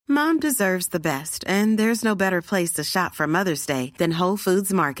Mom deserves the best, and there's no better place to shop for Mother's Day than Whole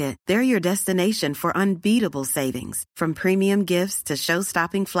Foods Market. They're your destination for unbeatable savings, from premium gifts to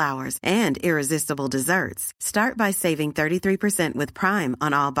show-stopping flowers and irresistible desserts. Start by saving 33% with Prime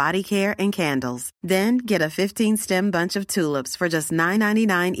on all body care and candles. Then get a 15-stem bunch of tulips for just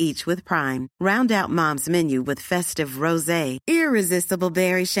 $9.99 each with Prime. Round out Mom's menu with festive rosé, irresistible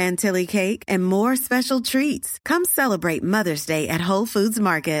berry chantilly cake, and more special treats. Come celebrate Mother's Day at Whole Foods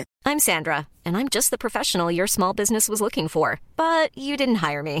Market. I'm Sandra, and I'm just the professional your small business was looking for. But you didn't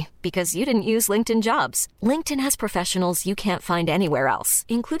hire me because you didn't use LinkedIn Jobs. LinkedIn has professionals you can't find anywhere else,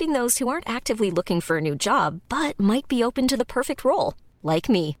 including those who aren't actively looking for a new job, but might be open to the perfect role, like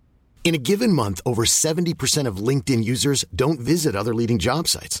me. In a given month, over 70% of LinkedIn users don't visit other leading job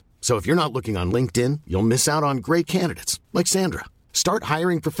sites. So if you're not looking on LinkedIn, you'll miss out on great candidates like Sandra. Start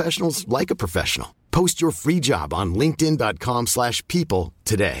hiring professionals like a professional. Post your free job on linkedin.com/people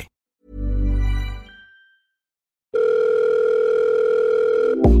today.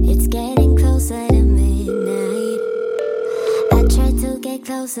 It's getting closer to midnight. I try to get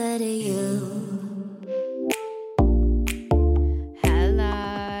closer to you.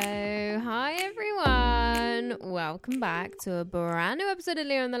 Hello. Hi, everyone. Welcome back to a brand new episode of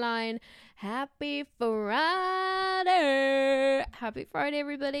Leo on the Line. Happy Friday. Happy Friday,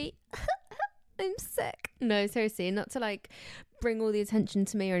 everybody. I'm sick. No, seriously, not to like bring all the attention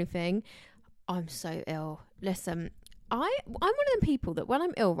to me or anything. I'm so ill. Listen, I'm one of them people that when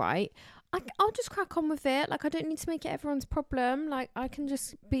I'm ill, right, I'll just crack on with it. Like, I don't need to make it everyone's problem. Like, I can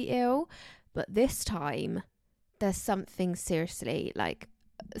just be ill. But this time, there's something seriously, like,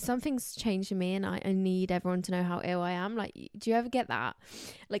 something's changed in me, and I need everyone to know how ill I am. Like, do you ever get that?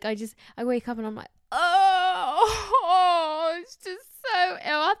 Like, I wake up and I'm like, oh, it's just so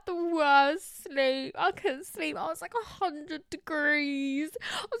ill. I had the worst sleep. I couldn't sleep. I was like 100 degrees.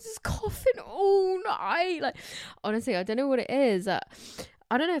 I was just coughing all night. Like, honestly, I don't know what it is. I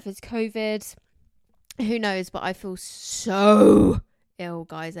don't know if it's COVID. Who knows? But I feel so ill,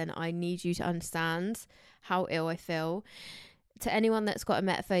 guys, and I need you to understand how ill I feel. To anyone that's got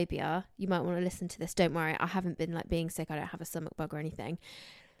emetophobia, you might want to listen to this. Don't worry, I haven't been like being sick. I don't have a stomach bug or anything.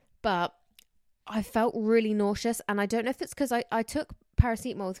 But I felt really nauseous, and I don't know if it's because I took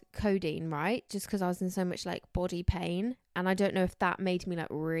paracetamol with codeine, right? Just because I was in so much like body pain, and I don't know if that made me like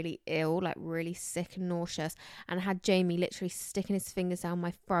really ill, like really sick and nauseous. And I had Jamie literally sticking his fingers down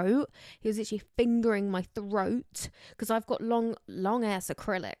my throat. He was literally fingering my throat because I've got long ass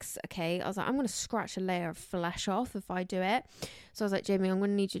acrylics. Okay, I was like, I'm gonna scratch a layer of flesh off if I do it. So I was like, Jamie, I'm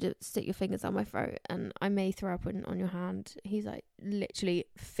gonna need you to stick your fingers down my throat, and I may throw up on your hand. He's like literally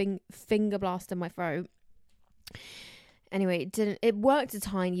finger blasting my throat. Anyway, it worked a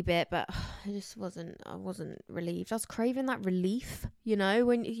tiny bit, but I wasn't relieved. I was craving that relief,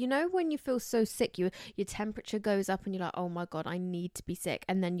 when you feel so sick, your temperature goes up and you're like, oh my God, I need to be sick.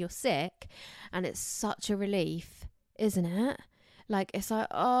 And then you're sick and it's such a relief, isn't it? Like, it's like,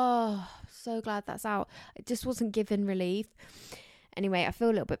 oh, so glad that's out. It just wasn't giving relief. Anyway, I feel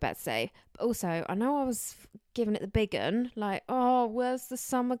a little bit better today. But also, I know I was giving it the big un. Like, oh, where's the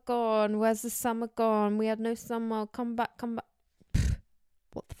summer gone? Where's the summer gone? We had no summer. Come back. Pfft,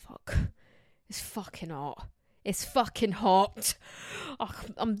 what the fuck? It's fucking hot. It's fucking hot. Oh,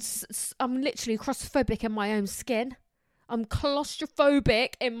 I'm literally claustrophobic in my own skin. I'm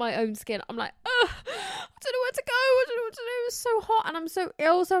claustrophobic in my own skin. I'm like, I don't know where to go. I don't know what to do. It's so hot and I'm so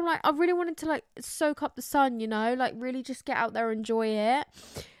ill. So I'm like, I really wanted to like soak up the sun, like really just get out there and enjoy it.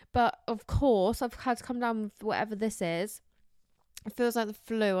 But of course, I've had to come down with whatever this is. It feels like the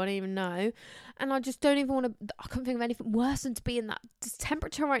flu. I don't even know. And I just don't even want to. I can't think of anything worse than to be in that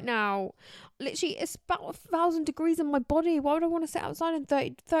temperature right now. Literally, it's about 1,000 degrees in my body. Why would I want to sit outside in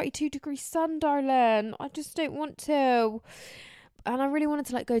 32 degrees sun, darling? I just don't want to. And I really wanted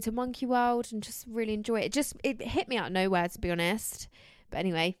to like go to Monkey World and just really enjoy it. It hit me out of nowhere, to be honest. But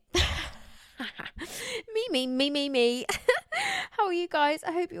anyway. me. How are you guys?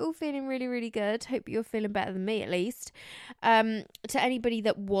 I hope you're all feeling really, really good. Hope you're feeling better than me, at least. To anybody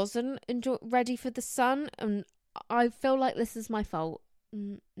that wasn't ready for the sun, and I feel like this is my fault.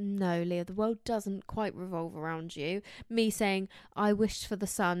 No, Leah, the world doesn't quite revolve around you. Me saying I wished for the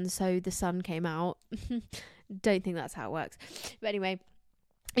sun, so the sun came out. Don't think that's how it works. But anyway,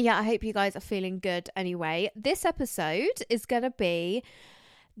 yeah, I hope you guys are feeling good anyway. This episode is going to be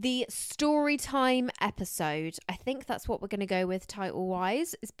the Storytime episode. I think that's what we're going to go with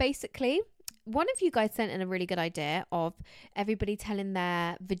title-wise. It's basically, one of you guys sent in a really good idea of everybody telling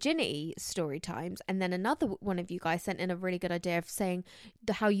their virginity story times, and then another one of you guys sent in a really good idea of saying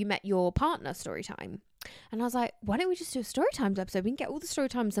how you met your partner story time. And I was like, why don't we just do a story times episode? We can get all the story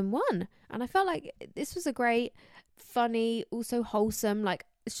times in one. And I felt like this was a great, funny, also wholesome, like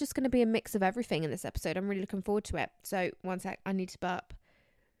it's just going to be a mix of everything in this episode. I'm really looking forward to it. So one sec, I need to burp.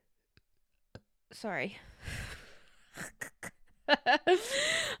 Sorry.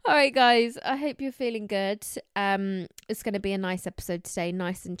 All right, guys, I hope you're feeling good. It's going to be a nice episode today,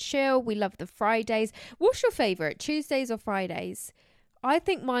 nice and chill. We love the Fridays. What's your favorite, Tuesdays or Fridays? I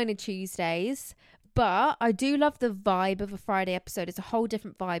think mine are Tuesdays, but I do love the vibe of a Friday episode. It's a whole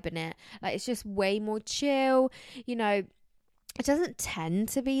different vibe in it. Like, it's just way more chill. You know, it doesn't tend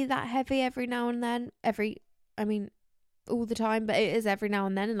to be that heavy every now and then. All the time, but it is every now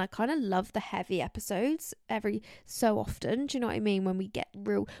and then. And I kind of love the heavy episodes every so often. Do you know what I mean? When we dig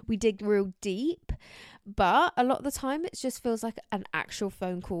real deep. But a lot of the time, it just feels like an actual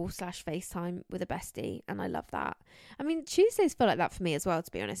phone call / FaceTime with a bestie. And I love that. I mean, Tuesdays feel like that for me as well,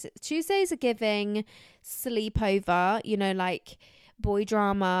 to be honest. Tuesdays are giving sleepover, you know, like boy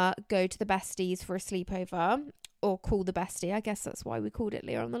drama, go to the besties for a sleepover. Or call the bestie. I guess that's why we called it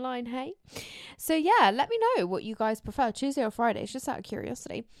Leah on the Line, hey? So yeah, let me know what you guys prefer, Tuesday or Friday. It's just out of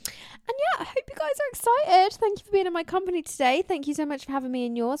curiosity. And yeah, I hope you guys are excited. Thank you for being in my company today. Thank you so much for having me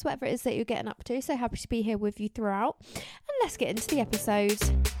in yours, whatever it is that you're getting up to. So happy to be here with you throughout. And let's get into the episode.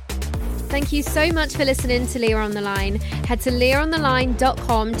 Thank you so much for listening to Leah on the Line. Head to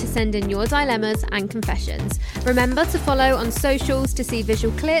leahontheline.com to send in your dilemmas and confessions. Remember to follow on socials to see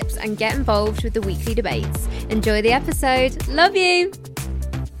visual clips and get involved with the weekly debates. Enjoy the episode. Love you.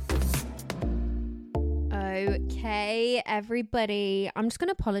 Okay, everybody. I'm just going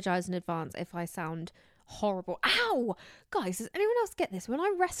to apologise in advance if I sound horrible. Ow! Guys, does anyone else get this? When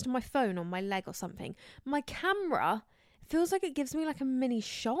I rest my phone on my leg or something, my camera feels like it gives me like a mini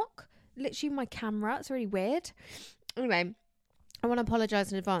shock. Literally my camera, it's really weird. Anyway, I want to apologise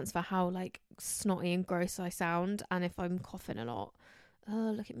in advance for how like snotty and gross I sound, and if I'm coughing a lot.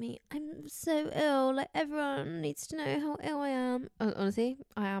 Oh, look at me, I'm so ill. Like, everyone needs to know how ill I am. Honestly,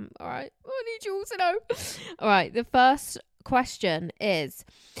 I am. All right, I need you all to know. All right, the first question is,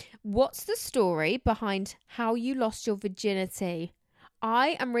 what's the story behind how you lost your virginity?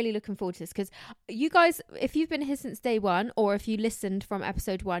 I am really looking forward to this because you guys, if you've been here since day one or if you listened from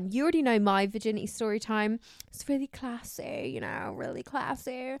episode 1, you already know my virginity story time. It's really classy, you know, really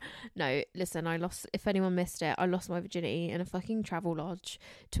classy. No, listen, if anyone missed it, I lost my virginity in a fucking travel lodge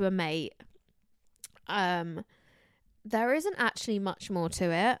to a mate. There isn't actually much more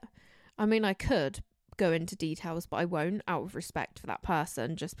to it. I mean, I could go into details, but I won't, out of respect for that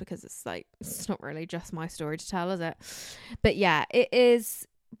person, just because it's like, it's not really just my story to tell, is it? But yeah, it is.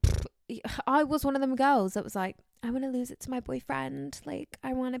 I was one of them girls that was like, I want to lose it to my boyfriend, like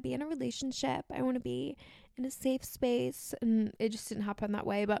I want to be in a relationship, I want to be in a safe space, and it just didn't happen that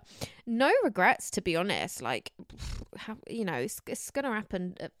way. But no regrets, to be honest. Like, you know, it's gonna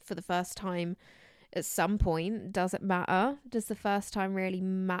happen for the first time at some point. Does it matter? Does the first time really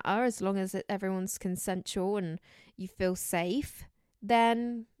matter? As long as everyone's consensual and you feel safe,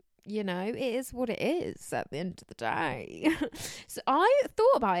 then, you know, it is what it is at the end of the day. So I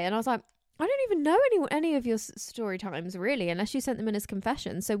thought about it and I was like, I don't even know any of your story times really, unless you sent them in as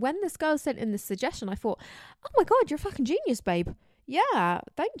confessions. So when this girl sent in this suggestion, I thought, oh my God, you're a fucking genius, babe. Yeah,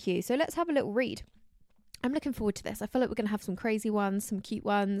 thank you. So let's have a little read. I'm looking forward to this. I feel like we're going to have some crazy ones, some cute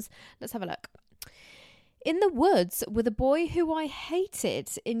ones. Let's have a look. In the woods with a boy who I hated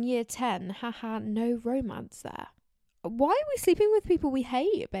in year 10. Haha, no romance there. Why are we sleeping with people we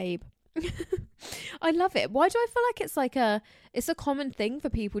hate, babe? I love it. Why do I feel like it's a common thing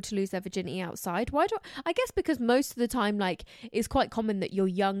for people to lose their virginity outside? I guess because most of the time, like, it's quite common that you're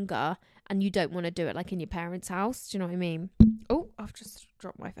younger and you don't want to do it like in your parents' house. Do you know what I mean? Oh, I've just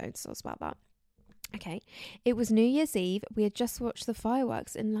dropped my phone, so it's about that. Okay. It was New Year's Eve. We had just watched the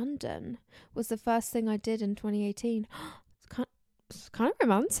fireworks in London. Was the first thing I did in 2018. It's kind of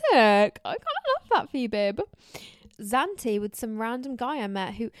romantic. I kind of love that for you, babe. Zante with some random guy I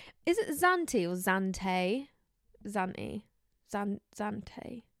met who... Is it Zante or Zante? Zante.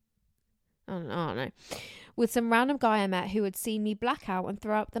 Zante. I don't know. With some random guy I met who had seen me black out and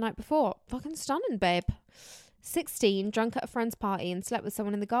throw up the night before. Fucking stunning, babe. 16, drunk at a friend's party and slept with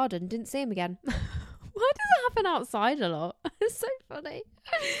someone in the garden. Didn't see him again. Why does it happen outside a lot? It's so funny.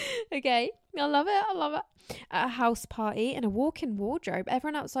 Okay, I love it. At a house party in a walk-in wardrobe.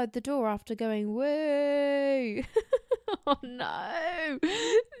 Everyone outside the door after going, whoa. Oh no.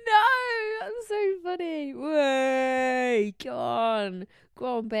 No, that's so funny. Whoa, go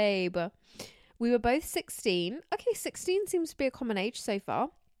on, babe. We were both 16. Okay, 16 seems to be a common age so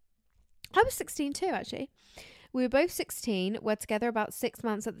far. I was 16 too, actually. We were both 16, were together about 6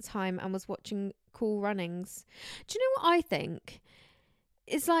 months at the time, and was watching Cool Runnings. Do you know what I think?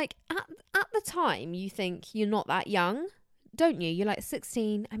 It's like, at the time, you think you're not that young, don't you? You're like,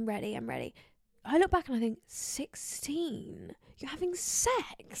 16, I'm ready. I look back and I think, 16? You're having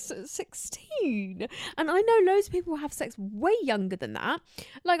sex at 16? And I know loads of people have sex way younger than that.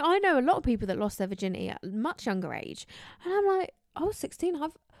 Like, I know a lot of people that lost their virginity at a much younger age. And I'm like, I was 16, I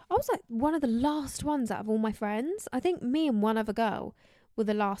was like one of the last ones out of all my friends. I think me and one other girl were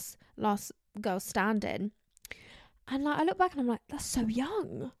the last girls standing. And like, I look back and I'm like, that's so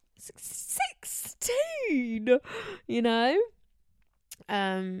young. 16, you know?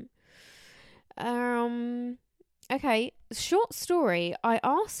 Okay, short story. I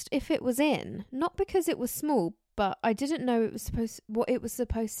asked if it was in, not because it was small, but I didn't know what it was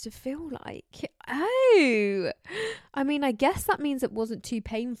supposed to feel like. Oh, I mean, I guess that means it wasn't too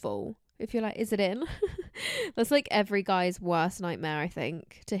painful. If you're like, is it in? That's like every guy's worst nightmare, I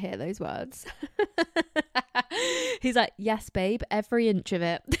think, to hear those words. He's like, yes, babe, every inch of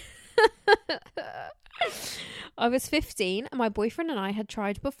it. I was 15 and my boyfriend and I had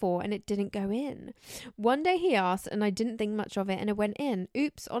tried before and it didn't go in. One day he asked and I didn't think much of it and it went in.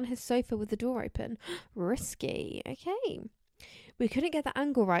 Oops, on his sofa with the door open. Risky. Okay. We couldn't get the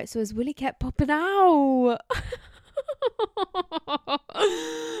angle right, so his willy kept popping out.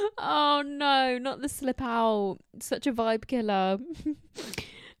 Oh no, not the slip out. Such a vibe killer.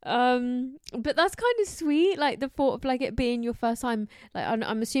 But that's kind of sweet, like the thought of like it being your first time. Like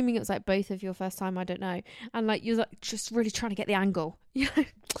I'm assuming it was like both of your first time, I don't know, and like you're like just really trying to get the angle, you know.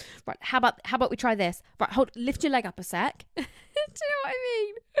 Right, how about we try this? Right, lift your leg up a sec. Do you know what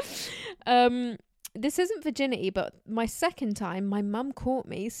I mean? This isn't virginity, but my second time my mum caught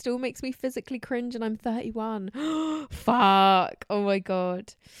me still makes me physically cringe, and I'm 31. Fuck, oh my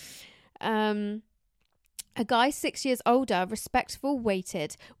god. A guy 6 years older, respectful,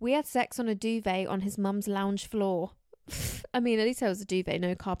 waited. We had sex on a duvet on his mum's lounge floor. I mean, at least there was a duvet,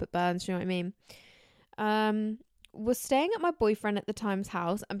 no carpet burns, you know what I mean? Was staying at my boyfriend at the time's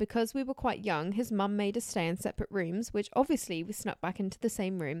house, and because we were quite young, his mum made us stay in separate rooms, which obviously we snuck back into the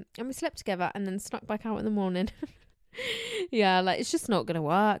same room, and we slept together and then snuck back out in the morning. Yeah, like, it's just not going to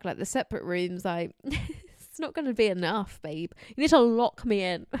work. Like, the separate rooms, like, it's not going to be enough, babe. You need to lock me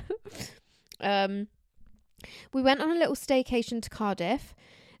in. We went on a little staycation to Cardiff.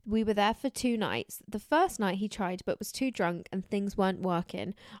 We were there for 2 nights. The first night he tried but was too drunk and things weren't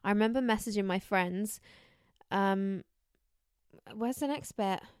working. I remember messaging my friends. Where's the next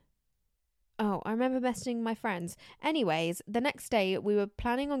bit? Oh, I remember messaging my friends. Anyways, the next day we were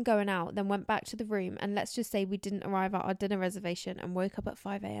planning on going out, then went back to the room, and let's just say we didn't arrive at our dinner reservation and woke up at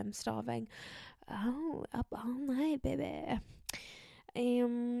 5 a.m. starving. Oh, up all night, baby.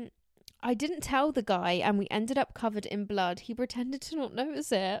 I didn't tell the guy and we ended up covered in blood. He pretended to not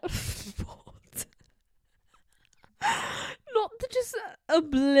notice it. What? Not to just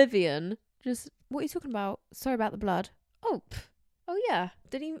oblivion. Just, what are you talking about? Sorry about the blood. Oh yeah.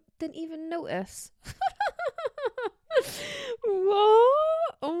 Didn't even notice.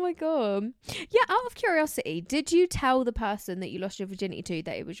 What? Oh my god. Yeah, out of curiosity, did you tell the person that you lost your virginity to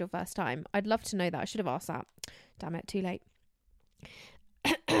that it was your first time? I'd love to know that. I should have asked that. Damn it, too late.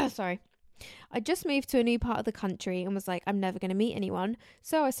 Sorry. I just moved to a new part of the country and was like, I'm never going to meet anyone.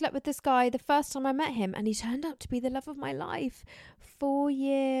 So I slept with this guy the first time I met him, and he turned out to be the love of my life. 4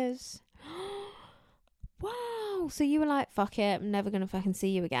 years. Wow. So you were like, fuck it, I'm never going to fucking see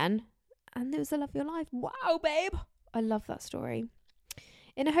you again. And it was the love of your life. Wow, babe. I love that story.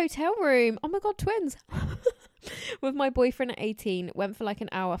 In a hotel room. Oh my god, twins. With my boyfriend at 18. Went for like an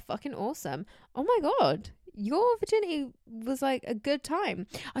hour. Fucking awesome. Oh my god. Your virginity was like a good time.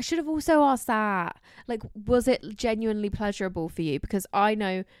 I should have also asked that. Like, was it genuinely pleasurable for you? Because I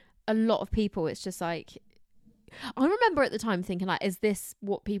know a lot of people, it's just like, I remember at the time thinking like, is this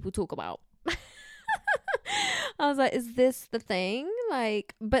what people talk about? I was like, is this the thing?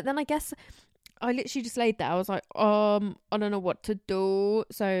 Like, but then I guess I literally just laid there. I was like, I don't know what to do.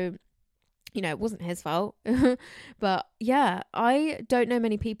 So, you know, it wasn't his fault. But yeah, I don't know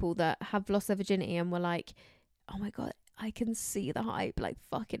many people that have lost their virginity and were like, oh my god, I can see the hype, like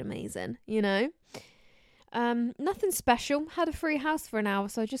fucking amazing, you know? Nothing special. Had a free house for an hour,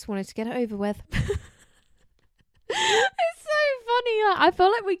 so I just wanted to get it over with. It's so funny. Like, I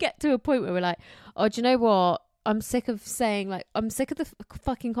feel like we get to a point where we're like, oh, do you know what? I'm sick of saying, like, I'm sick of the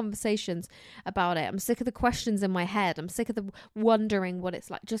fucking conversations about it. I'm sick of the questions in my head. I'm sick of the wondering what it's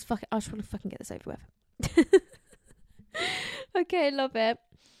like. Just fucking, I just want to fucking get this over with. Okay, love it.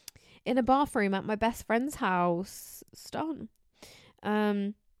 in a bathroom at my best friend's house. Stun.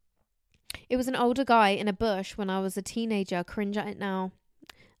 It was an older guy in a bush when I was a teenager. Cringe at it now.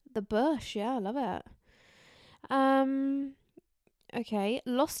 The bush, yeah, I love it. Okay,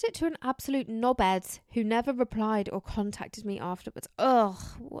 lost it to an absolute knobhead who never replied or contacted me afterwards. Ugh,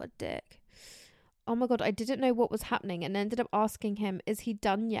 what a dick. Oh my God, I didn't know what was happening and ended up asking him, is he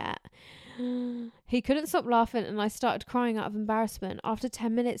done yet? He couldn't stop laughing and I started crying out of embarrassment. After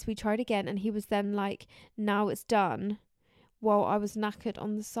 10 minutes, we tried again and he was then like, now it's done, while I was knackered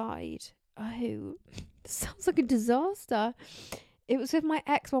on the side. Oh, this sounds like a disaster. It was with my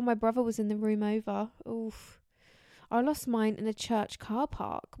ex while my brother was in the room over. Oof. I lost mine in a church car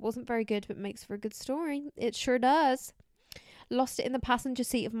park. Wasn't very good, but makes for a good story. It sure does. Lost it in the passenger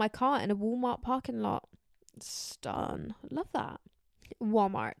seat of my car in a Walmart parking lot. Stun. Love that.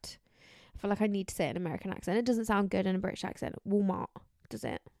 Walmart. I feel like I need to say it in an American accent. It doesn't sound good in a British accent. Walmart. Does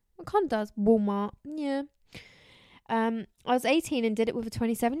it? It kind of does. Walmart. Yeah. I was 18 and did it with a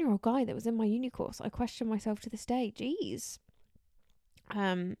 27-year-old guy that was in my uni course. I question myself to this day. Jeez.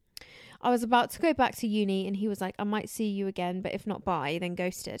 I was about to go back to uni and he was like, I might see you again, but if not, bye. Then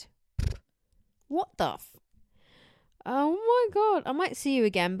ghosted. What the oh my God. I might see you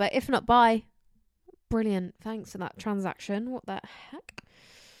again, but if not, bye. Brilliant. Thanks for that transaction. What the heck?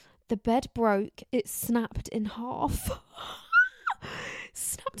 The bed broke. It snapped in half.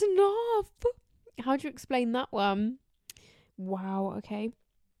 Snapped in half. How do you explain that one? Wow. Okay.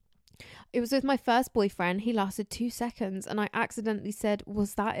 It was with my first boyfriend. He lasted 2 seconds and I accidentally said,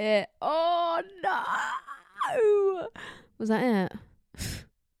 was that it? Oh no. Was that it?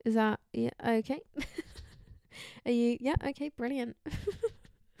 Is that, yeah, okay. Are you, yeah, okay, brilliant.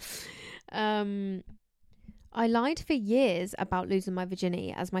 I lied for years about losing my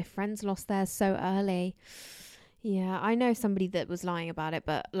virginity as my friends lost theirs so early. Yeah, I know somebody that was lying about it,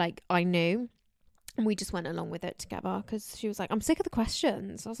 but like I knew. And we just went along with it together because she was like, I'm sick of the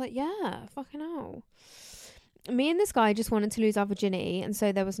questions. I was like, yeah, fucking hell. Me and this guy just wanted to lose our virginity. And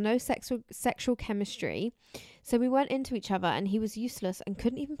so there was no sexual chemistry. So we went into each other and he was useless and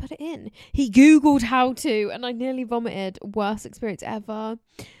couldn't even put it in. He Googled how to and I nearly vomited. Worst experience ever.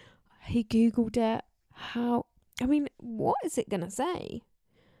 He Googled it. How? I mean, what is it going to say?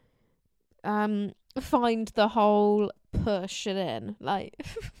 Find the hole, push it in. Like,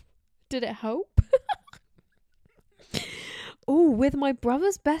 did it help? Oh, with my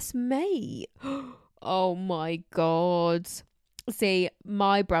brother's best mate. Oh my God. See,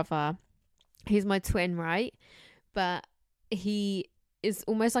 my brother, he's my twin, right? But he is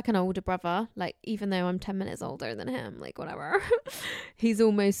almost like an older brother. Like, even though I'm 10 minutes older than him, like whatever. He's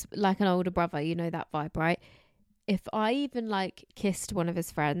almost like an older brother. You know that vibe, right? If I even like kissed one of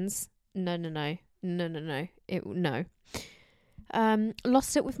his friends, no.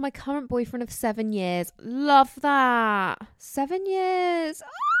 Lost it with my current boyfriend of 7 years. Love that. 7 years.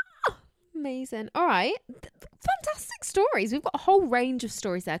 Ah, amazing. All right. Fantastic stories. We've got a whole range of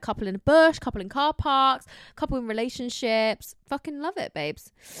stories there. Couple in a bush, couple in car parks, couple in relationships. Fucking love it,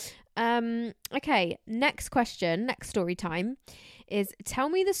 babes. Okay. Next question. Next story time is tell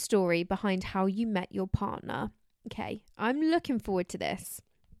me the story behind how you met your partner. Okay. I'm looking forward to this.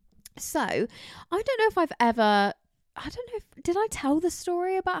 So I don't know if I've ever... did I tell the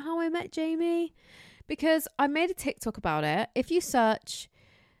story about how I met Jamie? Because I made a TikTok about it. If you search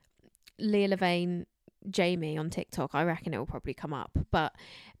Leah Levane Jamie on TikTok, I reckon it will probably come up. But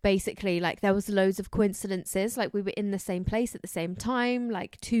basically, like, there was loads of coincidences. Like, we were in the same place at the same time,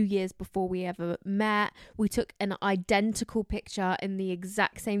 like 2 years before we ever met. We took an identical picture in the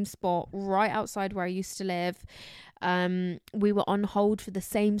exact same spot right outside where I used to live. We were on hold for the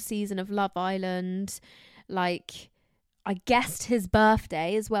same season of Love Island. Like, I guessed his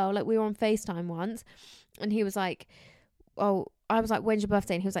birthday as well. Like, we were on FaceTime once and he was like, oh, I was like, when's your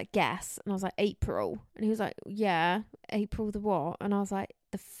birthday? And he was like, guess. And I was like, April. And he was like, yeah, April the what? And I was like,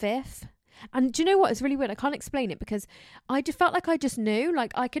 the 5th. And do you know what? It's really weird. I can't explain it because I just felt like I just knew.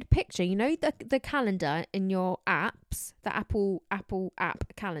 Like, I could picture, you know, the calendar in your apps, the Apple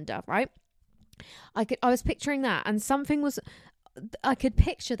app calendar, right? I was picturing that, and something was... I could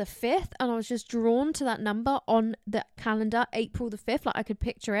picture the 5th and I was just drawn to that number on the calendar, April the 5th. Like, I could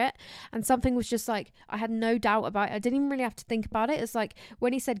picture it, and something was just like, I had no doubt about it. I didn't even really have to think about it. It's like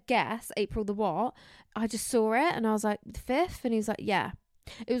when he said guess April the what, I just saw it and I was like, the 5th? And he's like, yeah.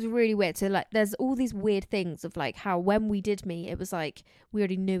 It was really weird. So like, there's all these weird things of like how when we did meet, it was like we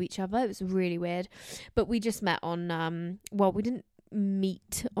already knew each other. It was really weird. But we just met on well, we didn't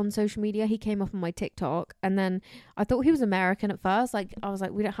meet on social media. He came up on my TikTok, and then I thought he was American at first. Like, I was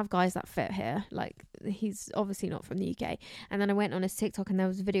like, we don't have guys that fit here. Like, he's obviously not from the UK. And then I went on his TikTok, and there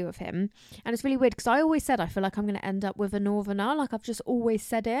was a video of him, and it's really weird because I always said I feel like I'm going to end up with a northerner. Like, I've just always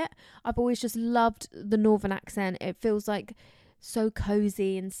said it. I've always just loved the northern accent. It feels like so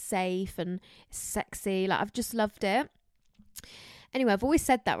cozy and safe and sexy. Like, I've just loved it. Anyway, I've always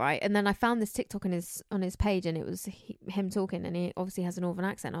said that, right? And then I found this TikTok on his page, and it was him talking, and he obviously has a northern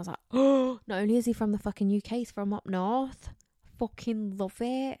accent. I was like, oh, not only is he from the fucking UK, he's from up north. Fucking love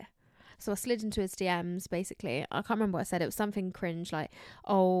it. So I slid into his DMs, basically. I can't remember what I said. It was something cringe, like,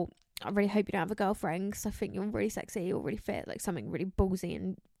 oh, I really hope you don't have a girlfriend because I think you're really sexy or really fit, like something really ballsy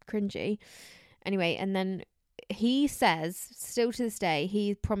and cringy. Anyway, and then he says, still to this day,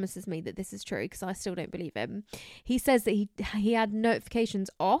 he promises me that this is true because I still don't believe him. He says that he had notifications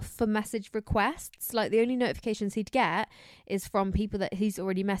off for message requests. Like, the only notifications he'd get is from people that he's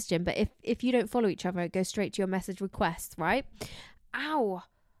already messaged him. But if you don't follow each other, it goes straight to your message requests, right? Ow.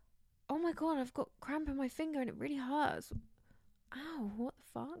 Oh my God, I've got cramp in my finger and it really hurts. Ow, what the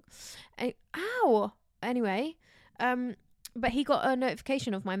fuck? Ow. Anyway, but he got a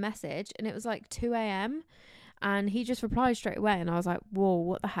notification of my message, and it was like 2 a.m. And he just replied straight away, and I was like, whoa,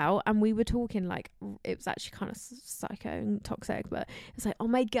 what the hell? And we were talking, like, it was actually kind of psycho and toxic, but it's like, oh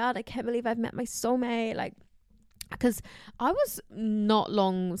my God, I can't believe I've met my soulmate. Like, because I was not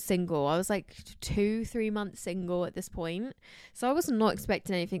long single. I was like 2-3 months single at this point. So I was not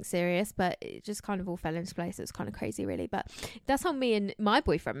expecting anything serious, but it just kind of all fell into place. It was kind of crazy, really. But that's how me and my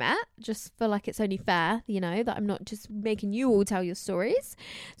boyfriend met. Just feel like it's only fair, you know, that I'm not just making you all tell your stories.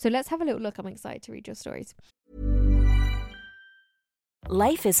 So let's have a little look. I'm excited to read your stories.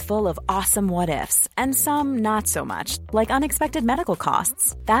 Life is full of awesome what-ifs, and some not so much, like unexpected medical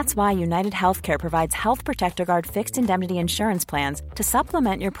costs. That's why United Healthcare provides Health Protector Guard fixed indemnity insurance plans to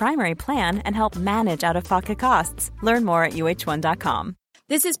supplement your primary plan and help manage out-of-pocket costs. Learn more at uh1.com.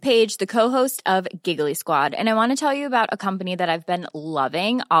 This is Paige, the co-host of Giggly Squad, and I want to tell you about a company that I've been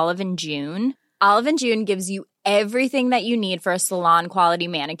loving, Olive & June. Olive & June gives you everything that you need for a salon-quality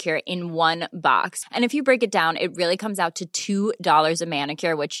manicure in one box. And if you break it down, it really comes out to $2 a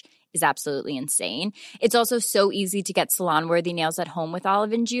manicure, which is absolutely insane. It's also so easy to get salon-worthy nails at home with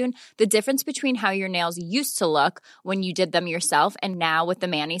Olive & June. The difference between how your nails used to look when you did them yourself and now with the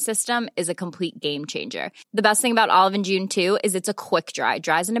Mani system is a complete game changer. The best thing about Olive & June, too, is it's a quick dry.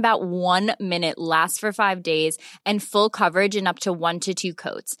 Dries in about 1 minute, lasts for 5 days, and full coverage in up to 1 to 2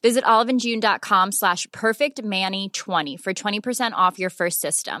 coats. Visit oliveandjune.com/perfectmani20 for 20% off your first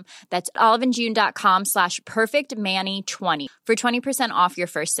system. That's oliveandjune.com/perfectmani20 for 20% off your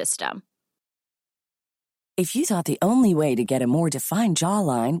first system. If you thought the only way to get a more defined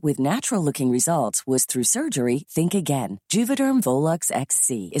jawline with natural-looking results was through surgery, think again. Juvederm Volux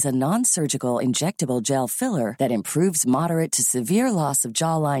XC is a non-surgical injectable gel filler that improves moderate to severe loss of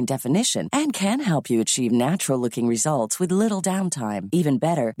jawline definition and can help you achieve natural-looking results with little downtime. Even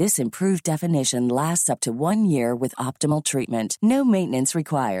better, this improved definition lasts up to 1 year with optimal treatment. No maintenance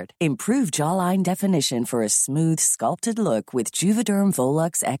required. Improve jawline definition for a smooth, sculpted look with Juvederm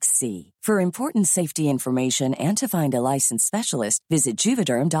Volux XC. For important safety information and to find a licensed specialist, visit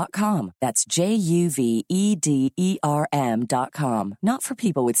Juvederm.com. That's JUVEDERM.com. Not for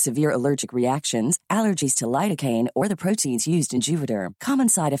people with severe allergic reactions, allergies to lidocaine, or the proteins used in Juvederm. Common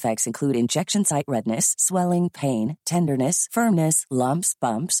side effects include injection site redness, swelling, pain, tenderness, firmness, lumps,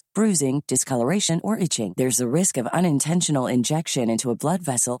 bumps, bruising, discoloration, or itching. There's a risk of unintentional injection into a blood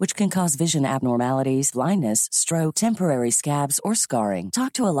vessel, which can cause vision abnormalities, blindness, stroke, temporary scabs, or scarring.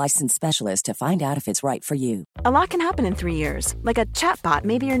 Talk to a licensed specialist to find out if it's right for you. A lot can happen in 3 years, like a chatbot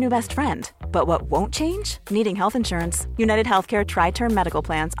may be your new best friend. But what won't change? Needing health insurance. United Healthcare Tri-Term Medical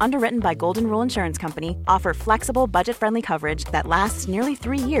Plans, underwritten by Golden Rule Insurance Company, offer flexible, budget-friendly coverage that lasts nearly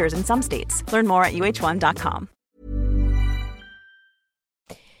 3 years in some states. Learn more at uh1.com.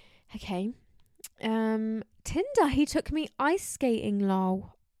 Okay. Tinder, he took me ice skating,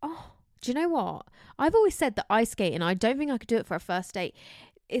 lol. Oh, do you know what? I've always said that ice skating, I don't think I could do it for a first date.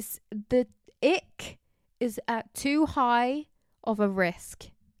 The ick is at too high of a risk,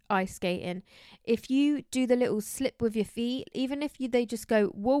 ice skating. If you do the little slip with your feet, even if they just go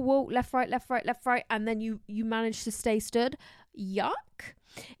whoa, whoa, left, right, left, right, left, right, and then you manage to stay stood, yuck.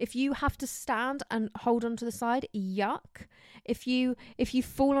 If you have to stand and hold on to the side, yuck. If you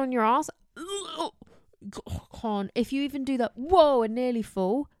fall on your ass, can't. If you even do that whoa and nearly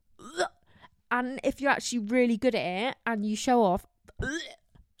fall, and if you're actually really good at it and you show off,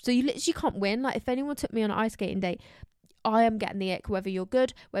 so you literally can't win. Like, if anyone took me on an ice skating date, I am getting the ick, whether you're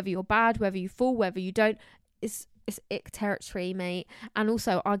good, whether you're bad, whether you fall, whether you don't. It's It's ick territory, mate. And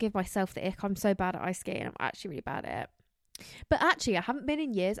also, I'll give myself the ick. I'm so bad at ice skating. I'm actually really bad at it. But actually, I haven't been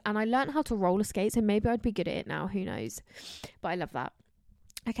in years, and I learned how to roller skate, so maybe I'd be good at it now. Who knows? But I love that.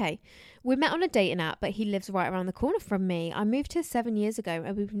 Okay, we met on a dating app, but he lives right around the corner from me. I moved here 7 years ago,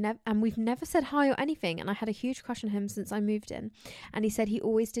 and we've never said hi or anything. And I had a huge crush on him since I moved in, and he said he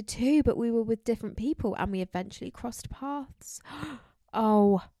always did too. But we were with different people, and we eventually crossed paths.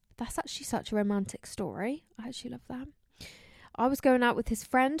 Oh, that's actually such a romantic story. I actually love that. I was going out with his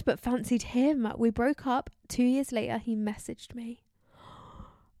friend, but fancied him. We broke up. 2 years later, he messaged me.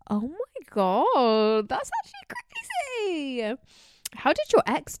 Oh my god, that's actually crazy. How did your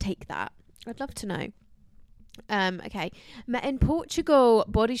ex take that? I'd love to know. Okay. Met in Portugal,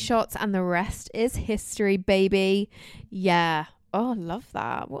 body shots, and the rest is history, baby. Yeah. Oh, I love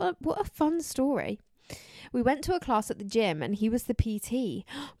that. What a fun story. We went to a class at the gym, and he was the PT.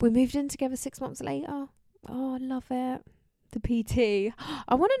 We moved in together 6 months later. Oh, I love it. The PT.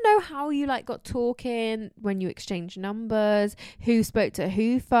 I want to know how you got talking, when you exchanged numbers, who spoke to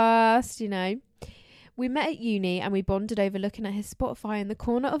who first, you know. We met at uni and we bonded over looking at his Spotify in the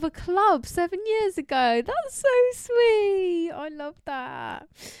corner of a club 7 years ago. That's so sweet. I love that.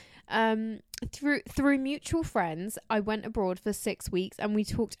 Through mutual friends, I went abroad for 6 weeks and we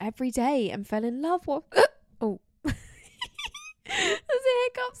talked every day and fell in love. Oh, there's a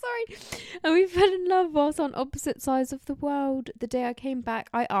hiccup, sorry. And we fell in love whilst on opposite sides of the world. The day I came back,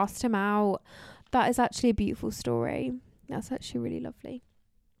 I asked him out. That is actually a beautiful story. That's actually really lovely.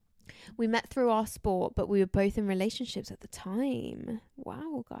 We met through our sport, but we were both in relationships at the time.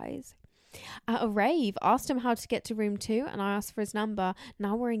 Wow, guys. At a rave, asked him how to get to room 2, and I asked for his number.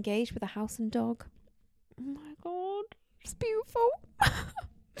 Now we're engaged with a house and dog. Oh my god, it's beautiful.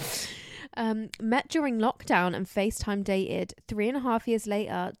 Met during lockdown and FaceTime dated. 3.5 years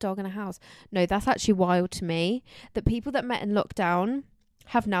later, dog in a house. No, that's actually wild to me. That people that met in lockdown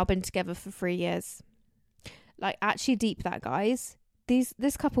have now been together for 3 years. Actually deep that, guys.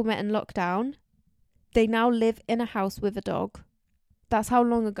 This couple met in lockdown. They now live in a house with a dog. That's how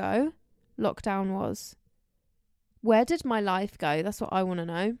long ago lockdown was. Where did my life go? That's what I want to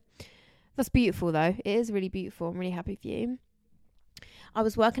know. That's beautiful though. It is really beautiful. I'm really happy for you. I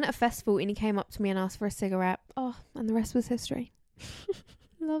was working at a festival and he came up to me and asked for a cigarette. Oh, and the rest was history.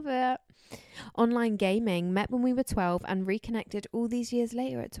 Love it. Online gaming. Met when we were 12 and reconnected all these years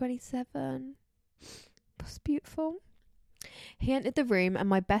later at 27. That's beautiful. He entered the room and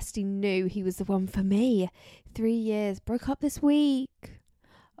my bestie knew he was the one for me. 3 years. Broke up this week.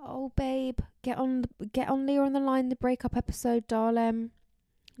 Oh, babe. Get on Leah on the line, the breakup episode, darling.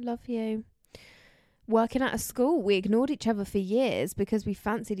 Love you. Working at a school, we ignored each other for years because we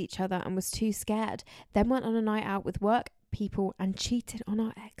fancied each other and was too scared. Then went on a night out with work people and cheated on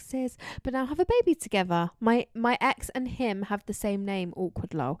our exes, but now have a baby together. My ex and him have the same name.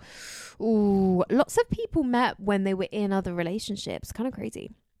 Awkward lol. Ooh, lots of people met when they were in other relationships. Kind of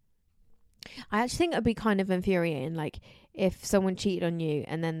crazy. I actually think it'd be kind of infuriating, if someone cheated on you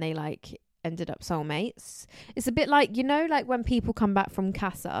and then they ended up soulmates. It's a bit like when people come back from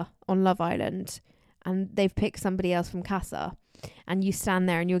Casa on Love Island and they've picked somebody else from Casa and you stand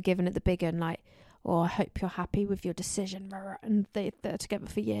there and you're giving it the big one oh, I hope you're happy with your decision. And they're together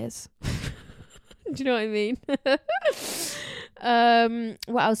for years. Do you know what I mean?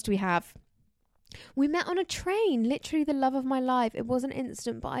 What else do we have? We met on a train. Literally the love of my life. It wasn't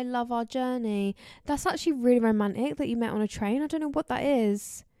instant, but I love our journey. That's actually really romantic that you met on a train. I don't know what that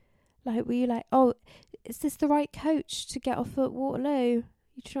is. Were you oh, is this the right coach to get off at Waterloo?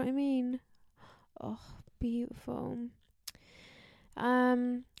 You know what I mean? Oh, beautiful.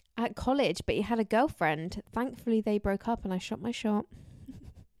 At college, but he had a girlfriend. Thankfully, they broke up and I shot my shot.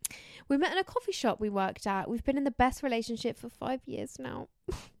 We met in a coffee shop we worked at. We've been in the best relationship for 5 years now.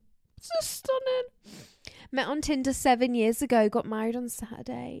 It's just stunning. Met on Tinder 7 years ago. Got married on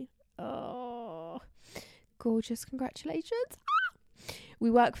Saturday. Oh, gorgeous. Congratulations. We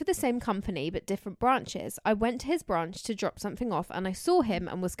work for the same company but different branches. I went to his branch to drop something off and I saw him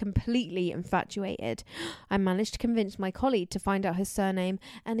and was completely infatuated. I managed to convince my colleague to find out his surname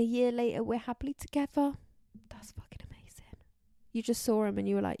and a year later we're happily together. That's fucking amazing. You just saw him and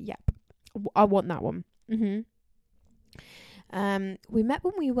you were like, yep, I want that one. We met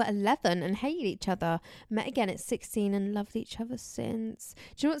when we were 11 and hated each other. Met again at 16 and loved each other since.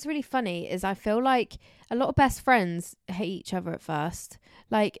 Do you know what's really funny is I feel like a lot of best friends hate each other at first.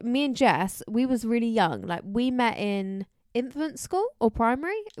 Me and Jess, we was really young. We met in infant school or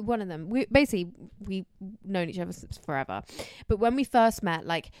primary, one of them. We've known each other since forever. But when we first met,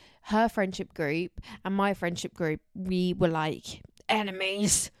 her friendship group and my friendship group, we were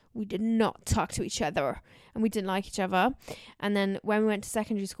enemies. We did not talk to each other, and we didn't like each other. And then when we went to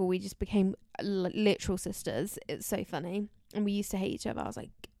secondary school, we just became literal sisters. It's so funny. And we used to hate each other. I was like,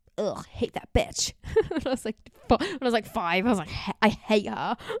 ugh, hate that bitch. When I was like 5, I was like, I hate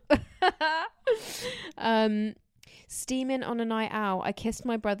her. Steaming on a night out. I kissed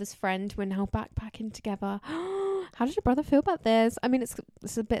my brother's friend. We're now backpacking together. How did your brother feel about this? I mean,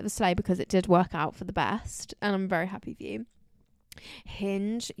 it's a bit of a slay because it did work out for the best, and I'm very happy for you.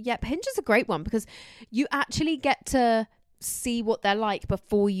 Hinge. Yep, Hinge is a great one because you actually get to see what they're like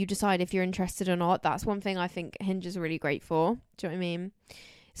before you decide if you're interested or not. That's one thing I think Hinge is really great for. Do you know what I mean?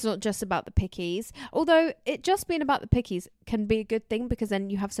 It's not just about the pickies. Although it just being about the pickies can be a good thing because then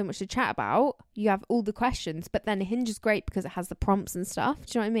you have so much to chat about. You have all the questions. But then Hinge is great because it has the prompts and stuff.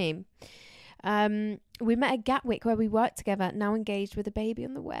 Do you know what I mean? We met at Gatwick where we worked together. Now engaged with a baby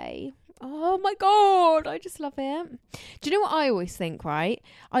on the way. Oh my God. I just love it. Do you know what I always think, right?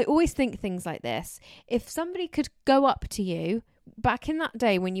 I always think things like this. If somebody could go up to you back in that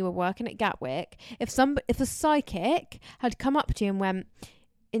day when you were working at Gatwick, if a psychic had come up to you and went,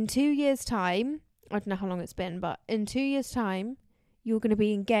 in 2 years' time, I don't know how long it's been, but in 2 years' time, you're going to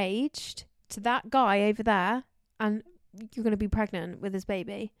be engaged to that guy over there and you're going to be pregnant with his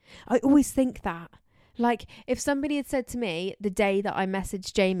baby. I always think that. Like, if somebody had said to me the day that I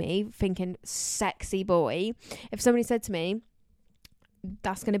messaged Jamie thinking, sexy boy, if somebody said to me,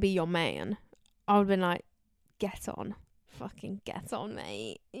 that's going to be your man, I would have been like, get on. Fucking get on,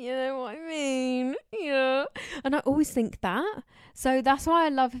 mate. You know what I mean? Yeah. And I always think that. So that's why I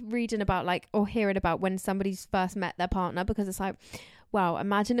love reading about or hearing about when somebody's first met their partner, because it's like, wow,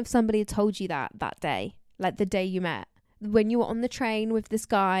 imagine if somebody had told you that day, like the day you met, when you were on the train with this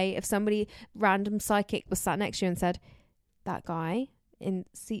guy, if somebody random psychic was sat next to you and said, that guy in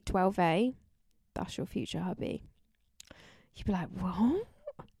seat 12A, that's your future hubby. You'd be like, what?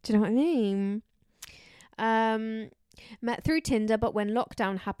 Do you know what I mean? Met through Tinder, but when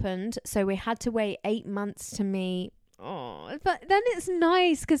lockdown happened, so we had to wait 8 months to meet. Oh, but then it's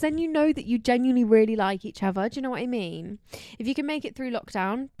nice because then you know that you genuinely really like each other. Do you know what I mean? If you can make it through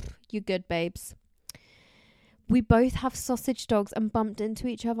lockdown, you're good, babes. We both have sausage dogs and bumped into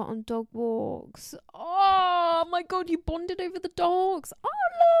each other on dog walks. Oh my God, you bonded over the dogs.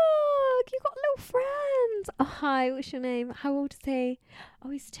 Oh, look, you got little friends. Oh, hi, what's your name? How old is he? Oh,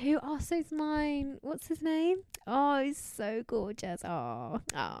 he's 2. Oh, so's mine. What's his name? Oh, he's so gorgeous. Oh,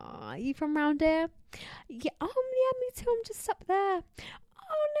 are you from around here? Yeah, yeah, me too. I'm just up there.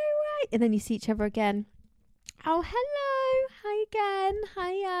 Oh, no way. And then you see each other again. Oh, hello. Hi again.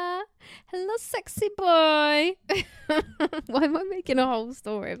 Hiya. Hello, sexy boy. Why am I making a whole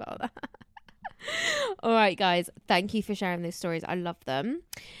story about that? All right, guys. Thank you for sharing those stories. I love them.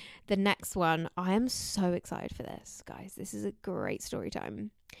 The next one, I am so excited for this, guys. This is a great story time.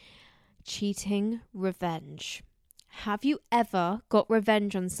 Cheating revenge. Have you ever got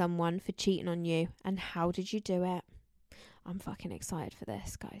revenge on someone for cheating on you? And how did you do it? I'm fucking excited for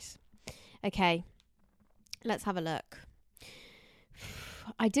this, guys. Okay. Let's have a look.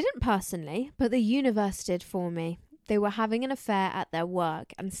 I didn't personally, but the universe did for me. They were having an affair at their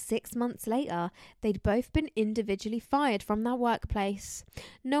work, and 6 months later, they'd both been individually fired from their workplace.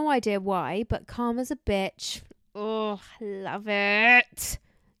 No idea why, but karma's a bitch. Oh, love it.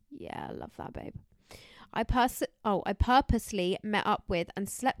 Yeah, I love that, babe. I purposely met up with and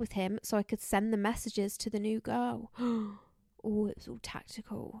slept with him so I could send the messages to the new girl. Oh, it was all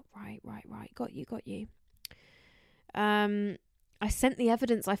tactical. Right. Got you. I sent the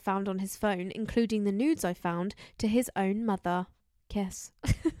evidence I found on his phone, including the nudes I found, to his own mother. Kiss.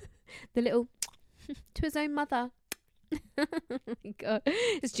 The little to his own mother. Oh my God.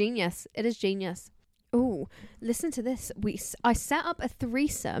 It's genius. It is genius. Oh, listen to this. I set up a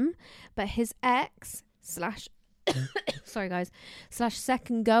threesome, but his ex / sorry guys, /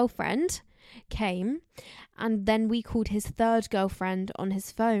 second girlfriend came, and then we called his third girlfriend on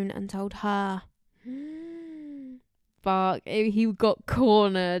his phone and told her. Fuck, he got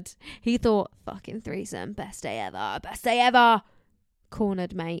cornered. He thought, fucking threesome, best day ever.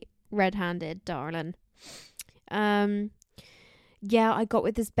 Cornered, mate. Red-handed, darling. Yeah, I got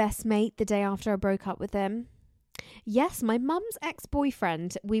with his best mate the day after I broke up with him. Yes, my mum's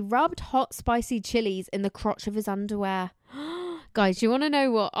ex-boyfriend. We rubbed hot, spicy chilies in the crotch of his underwear. Guys, you want to know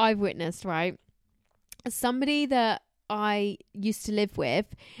what I've witnessed, right? Somebody that I used to live with,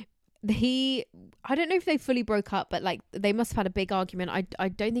 I don't know if they fully broke up, but they must have had a big argument. I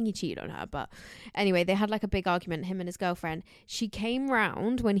don't think he cheated on her, but anyway, they had a big argument, him and his girlfriend. She came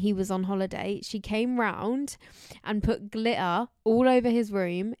round when he was on holiday. She came round and put glitter all over his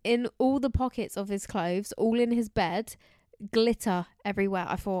room, in all the pockets of his clothes, all in his bed, glitter everywhere.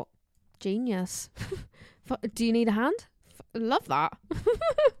 I thought, genius. Do you need a hand? Love that.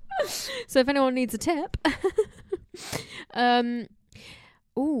 So if anyone needs a tip. I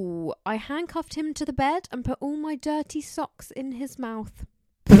handcuffed him to the bed and put all my dirty socks in his mouth.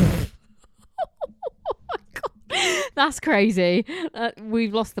 Oh my God. That's crazy.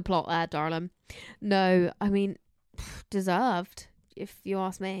 We've lost the plot there, darling. No, I mean, deserved, if you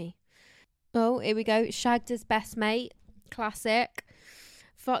ask me. Oh, here we go. Shagged his best mate. Classic.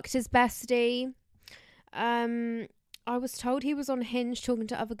 Fucked his bestie. I was told he was on Hinge talking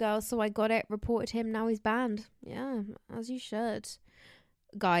to other girls, so I got it, reported him, now he's banned. Yeah, as you should.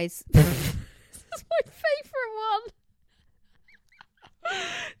 Guys, this is my favourite one.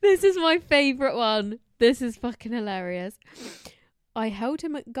 This is my favourite one. This is fucking hilarious. I held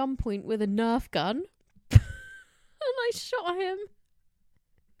him at gunpoint with a Nerf gun and I shot him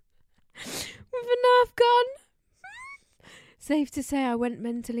with a Nerf gun. Safe to say I went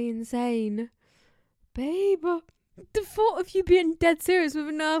mentally insane. Babe, the thought of you being dead serious with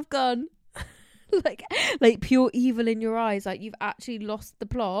a Nerf gun. like pure evil in your eyes. Like you've actually lost the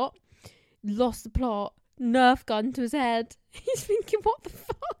plot. Nerf gun to his head. He's thinking, what the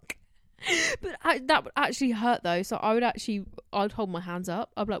fuck? But that would actually hurt though. So I'd hold my hands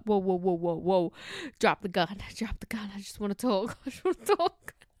up. I'd be like, whoa. Drop the gun. I just want to talk.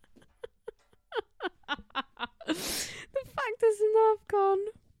 The fact there's a Nerf gun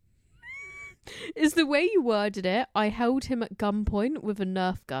is the way you worded it. I held him at gunpoint with a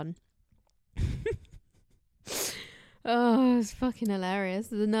Nerf gun. Oh, it's fucking hilarious.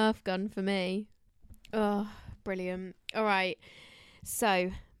 The Nerf gun for me. Oh, brilliant. All right.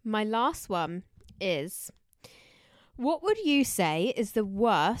 So, my last one is, what would you say is the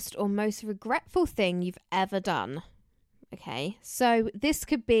worst or most regretful thing you've ever done? Okay. So, this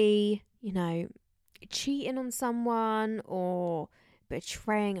could be, cheating on someone or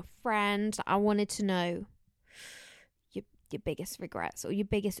betraying a friend. I wanted to know your biggest regrets or your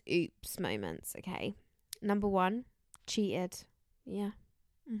biggest oops moments. Okay. Number 1, cheated. Yeah.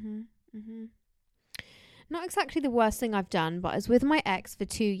 Not exactly the worst thing I've done, but I was with my ex for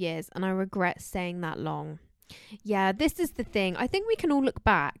 2 years and I regret staying that long. Yeah, this is the thing. I think we can all look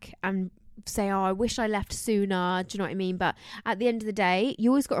back and say, oh, I wish I left sooner. Do you know what I mean? But at the end of the day, you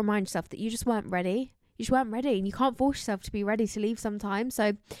always got to remind yourself that you just weren't ready. You just weren't ready, and you can't force yourself to be ready to leave sometimes.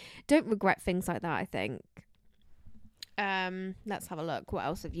 So don't regret things like that, I think. Let's have a look. What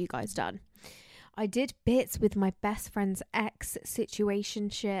else have you guys done? I did bits with my best friend's ex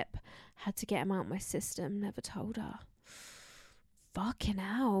situationship. Had to get him out of my system. Never told her. Fucking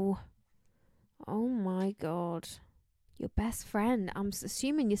hell. Oh my God. Your best friend. I'm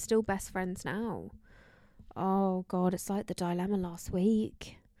assuming you're still best friends now. Oh God, it's like the dilemma last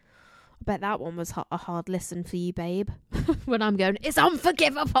week. I bet that one was a hard listen for you, babe. When I'm going, it's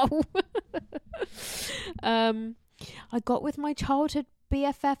unforgivable. I got with my childhood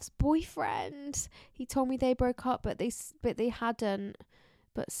BFF's boyfriend. He told me they broke up, but they hadn't.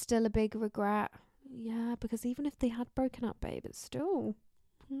 But still a big regret. Yeah, because even if they had broken up, babe, it's still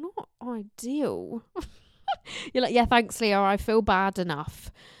not ideal. You're like, yeah, thanks, Leo. I feel bad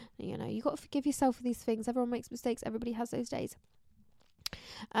enough. You got to forgive yourself for these things. Everyone makes mistakes. Everybody has those days.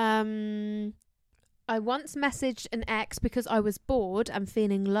 I once messaged an ex because I was bored and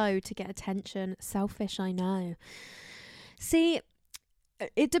feeling low to get attention. Selfish, I know. See,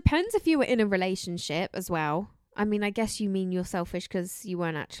 it depends if you were in a relationship as well. I mean, I guess you mean you're selfish because you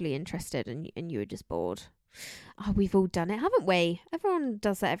weren't actually interested and you were just bored. Oh, we've all done it, haven't we? Everyone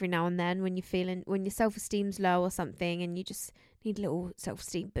does that every now and then when your self-esteem's low or something and you just need a little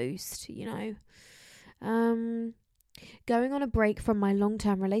self-esteem boost, Going on a break from my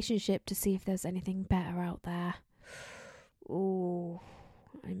long-term relationship to see if there's anything better out there. Oh,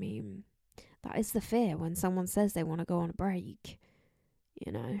 I mean, that is the fear when someone says they want to go on a break.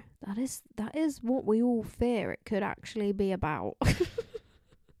 That is what we all fear it could actually be about.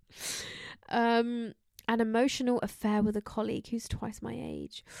 An emotional affair with a colleague who's twice my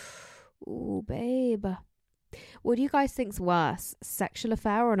age. Oh, babe. What do you guys think's worse? Sexual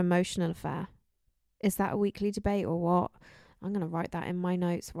affair or an emotional affair? Is that a weekly debate or what? I'm going to write that in my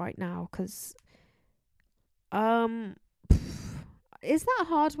notes right now because is that a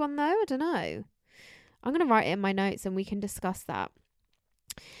hard one though? I don't know. I'm going to write it in my notes and we can discuss that.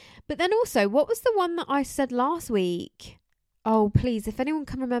 But then also, what was the one that I said last week? Oh, please, if anyone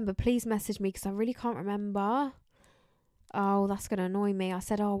can remember, please message me because I really can't remember. Oh, that's going to annoy me. I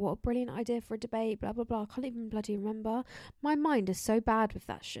said, oh, what a brilliant idea for a debate, blah, blah, blah. I can't even bloody remember. My mind is so bad with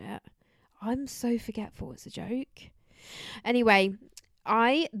that shit. I'm so forgetful. It's a joke. Anyway,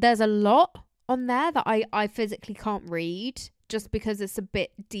 there's a lot on there that I physically can't read just because it's a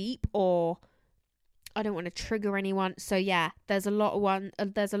bit deep, or I don't want to trigger anyone. So yeah, there's a lot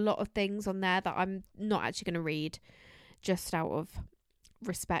of things on there that I'm not actually going to read, just out of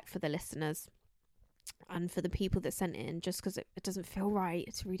respect for the listeners and for the people that sent it in, just because it doesn't feel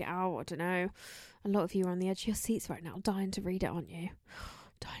right to read it out. I don't know. A lot of you are on the edge of your seats right now, dying to read it, aren't you?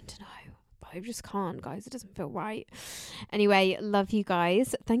 Dying to know. But I just can't, guys. It doesn't feel right. Anyway, love you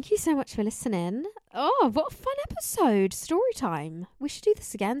guys. Thank you so much for listening. Oh, what a fun episode. Story time. We should do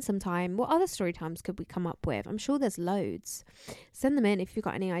this again sometime. What other story times could we come up with? I'm sure there's loads. Send them in if you've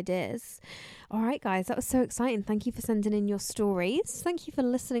got any ideas. All right, guys. That was so exciting. Thank you for sending in your stories. Thank you for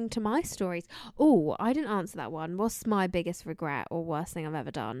listening to my stories. Oh, I didn't answer that one. What's my biggest regret or worst thing I've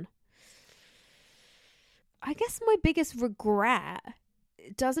ever done? I guess my biggest regret,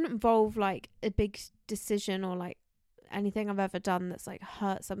 it doesn't involve like a big decision or like anything I've ever done that's like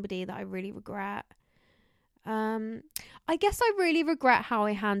hurt somebody that I really regret. I guess I really regret how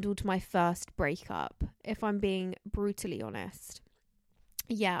I handled my first breakup, if I'm being brutally honest.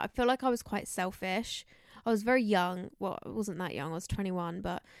 Yeah, I feel like I was quite selfish. I was very young. Well, I wasn't that young. I was 21,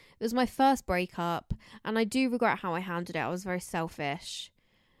 but it was my first breakup, and I do regret how I handled it. I was very selfish.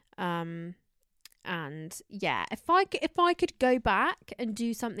 And yeah, if I could go back and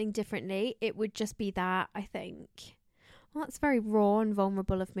do something differently, it would just be that, I think. Well, that's very raw and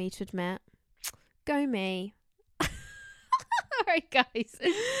vulnerable of me to admit. Go me. All right, guys.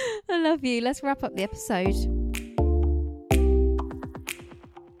 I love you. Let's wrap up the episode.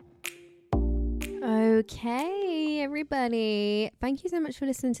 Okay, everybody. Thank you so much for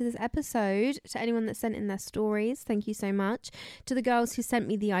listening to this episode. To anyone that sent in their stories, thank you so much. To the girls who sent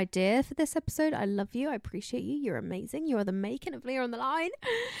me the idea for this episode, I love you. I appreciate you. You're amazing. You are the making of Leah on the Line.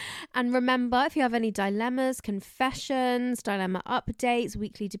 And remember, if you have any dilemmas, confessions, dilemma updates,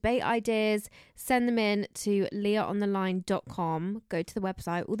 weekly debate ideas, send them in to leahontheline.com. Go to the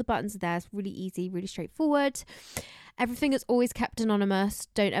website. All the buttons are there. It's really easy, really straightforward. Everything is always kept anonymous.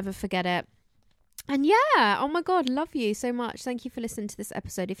 Don't ever forget it. And yeah, oh my God, love you so much. Thank you for listening to this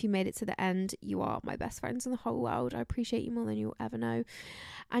episode. If you made it to the end, you are my best friends in the whole world. I appreciate you more than you'll ever know.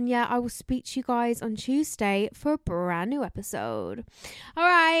 And yeah, I will speak to you guys on Tuesday for a brand new episode. All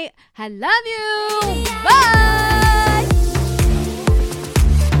right, I love you. Bye.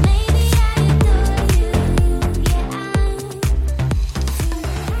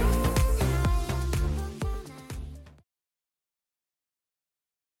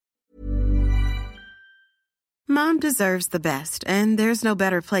 Mom deserves the best, and there's no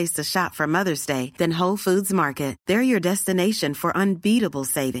better place to shop for Mother's Day than Whole Foods Market. They're your destination for unbeatable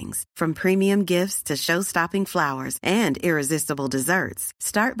savings, from premium gifts to show-stopping flowers and irresistible desserts.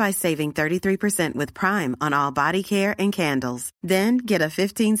 Start by saving 33% with Prime on all body care and candles. Then get a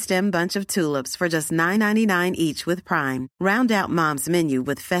 15-stem bunch of tulips for just $9.99 each with Prime. Round out Mom's menu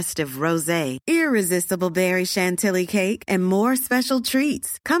with festive rosé, irresistible berry chantilly cake, and more special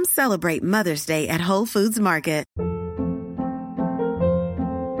treats. Come celebrate Mother's Day at Whole Foods Market.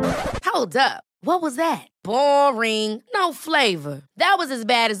 Hold up. What was that? Boring. No flavor. That was as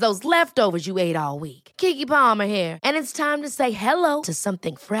bad as those leftovers you ate all week. Keke Palmer here. And it's time to say hello to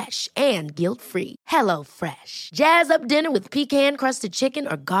something fresh and guilt-free. Hello Fresh. Jazz up dinner with pecan-crusted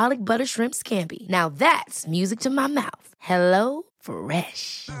chicken or garlic butter shrimp scampi. Now that's music to my mouth. Hello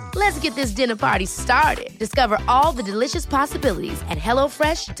Fresh. Let's get this dinner party started. Discover all the delicious possibilities at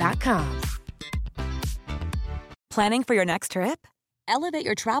HelloFresh.com. Planning for your next trip? Elevate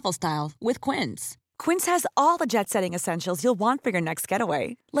your travel style with Quince. Quince has all the jet-setting essentials you'll want for your next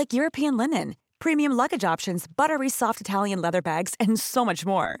getaway, like European linen, premium luggage options, buttery soft Italian leather bags, and so much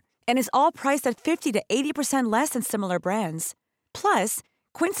more. And is all priced at 50 to 80% less than similar brands. Plus,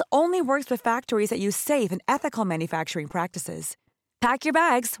 Quince only works with factories that use safe and ethical manufacturing practices. Pack your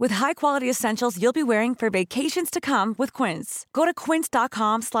bags with high-quality essentials you'll be wearing for vacations to come with Quince. Go to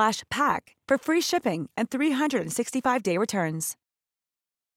quince.com/pack for free shipping and 365-day returns.